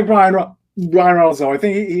 I do like Brian Reynolds, though. I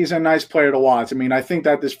think he's a nice player to watch. I mean, I think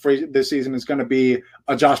that this season is going to be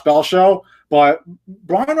a Josh Bell show. But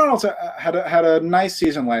Brian Reynolds had a nice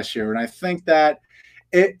season last year, and I think that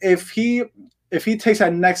if he takes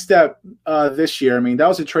that next step this year, I mean, that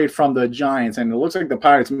was a trade from the Giants, and it looks like the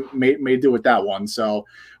Pirates may do with that one. So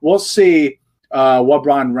we'll see what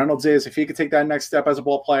Brian Reynolds is, if he could take that next step as a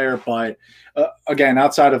ball player. But again,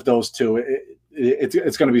 outside of those two,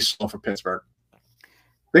 it's going to be slow for Pittsburgh.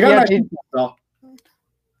 They got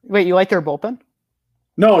Wait, you like their bullpen?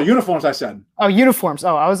 No, uniforms, I said. Oh, uniforms.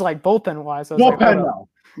 Oh, I was like bullpen-wise. Bullpen,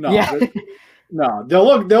 no. Yeah. No, they'll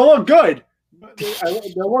look good.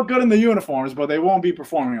 They'll look good in the uniforms, but they won't be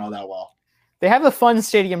performing all that well. They have a fun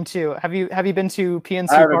stadium, too. Have you been to PNC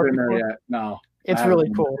Park? I haven't been there yet, no. It's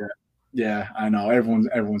really cool. Yeah, I know.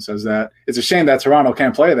 Everyone says that. It's a shame that Toronto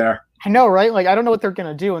can't play there. I know, right? Like, I don't know what they're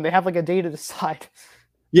going to do, and they have like a day to decide.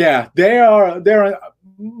 Yeah, they're.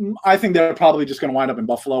 I think they're probably just going to wind up in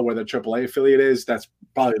Buffalo, where their AAA affiliate is. That's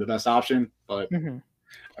probably the best option. But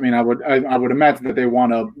I mean, I would imagine that they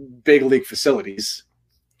want a big league facilities.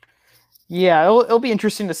 Yeah, it'll be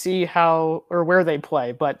interesting to see how or where they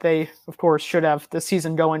play, but they, of course, should have the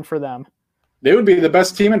season going for them. They would be the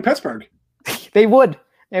best team in Pittsburgh. They would.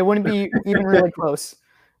 It wouldn't be even really close.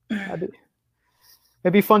 It'd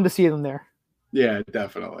be fun to see them there. Yeah,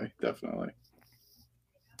 definitely.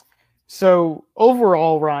 So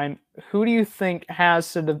overall, Ryan, who do you think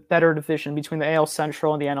has the better division between the AL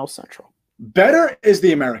Central and the NL Central? Better is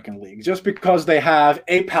the American League, just because they have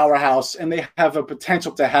a powerhouse and they have a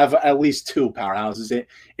potential to have at least two powerhouses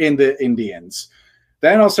in the Indians. The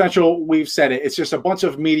NL Central, we've said it, it's just a bunch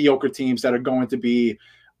of mediocre teams that are going to be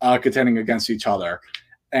contending against each other.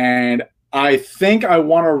 And I think I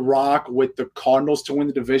want to rock with the Cardinals to win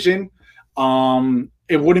the division.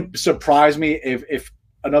 It wouldn't surprise me if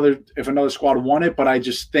another squad won it, but I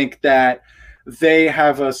just think that they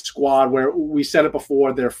have a squad where we said it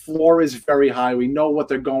before, their floor is very high. We know what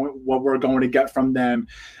we're going to get from them.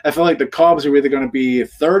 I feel like the Cubs are either going to be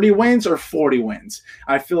 30 wins or 40 wins.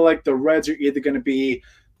 I feel like the Reds are either going to be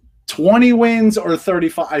 20 wins or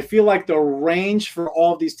 35. I feel like the range for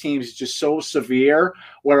all of these teams is just so severe.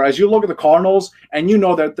 Whereas you look at the Cardinals and you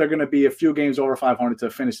know that they're going to be a few games over 500 to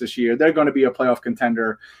finish this year. They're going to be a playoff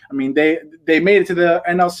contender. I mean, they made it to the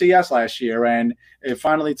NLCS last year, and it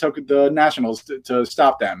finally took the Nationals to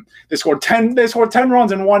stop them. They scored 10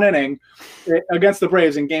 runs in one inning against the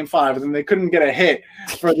Braves in Game 5, and they couldn't get a hit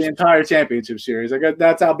for the entire championship series. I guess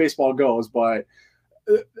that's how baseball goes, but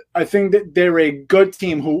I think that they're a good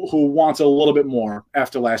team who wants a little bit more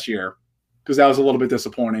after last year, because that was a little bit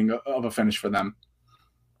disappointing of a finish for them.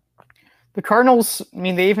 The Cardinals, I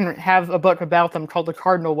mean, they even have a book about them called The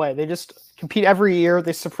Cardinal Way. They just compete every year.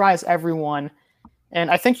 They surprise everyone. And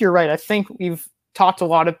I think you're right. I think we've talked a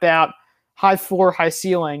lot about high floor, high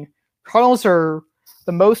ceiling. Cardinals are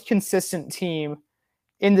the most consistent team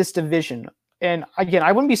in this division. And again,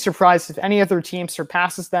 I wouldn't be surprised if any other team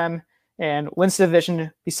surpasses them and wins the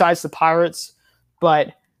division besides the Pirates.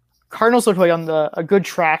 But Cardinals look like on a good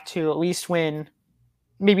track to at least win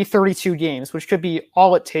maybe 32 games, which could be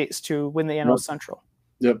all it takes to win the NL Central.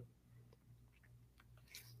 Yep.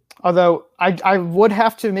 Although I would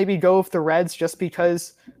have to maybe go with the Reds just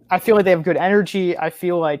because I feel like they have good energy. I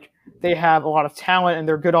feel like they have a lot of talent and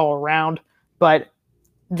they're good all around, but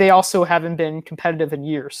they also haven't been competitive in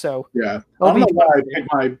years. So yeah, I don't know why I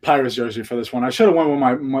picked my Pirates jersey for this one. I should have went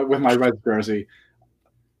with my Reds jersey.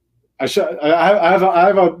 I have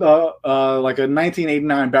a like a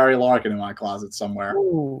 1989 Barry Larkin in my closet somewhere.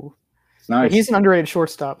 Ooh. Nice. He's an underrated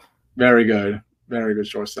shortstop. Very good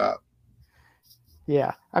shortstop.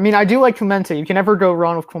 Yeah, I mean, I do like Clemente. You can never go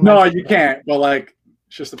wrong with Clemente. No, you can't. But like,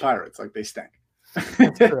 it's just the Pirates. Like, they stink.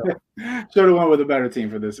 That's true. Should have went with a better team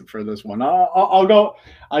for this one. I'll go.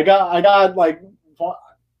 I got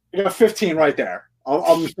 15 right there.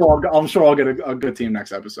 I'm sure I'll get a good team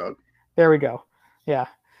next episode. There we go. Yeah,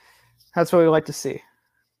 that's what we like to see.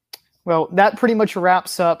 Well, that pretty much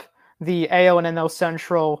wraps up the AL and NL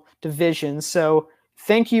Central divisions. So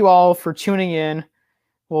thank you all for tuning in.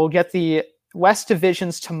 We'll get the West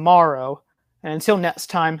divisions tomorrow. And until next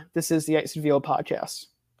time, this is the Ice and Velo podcast.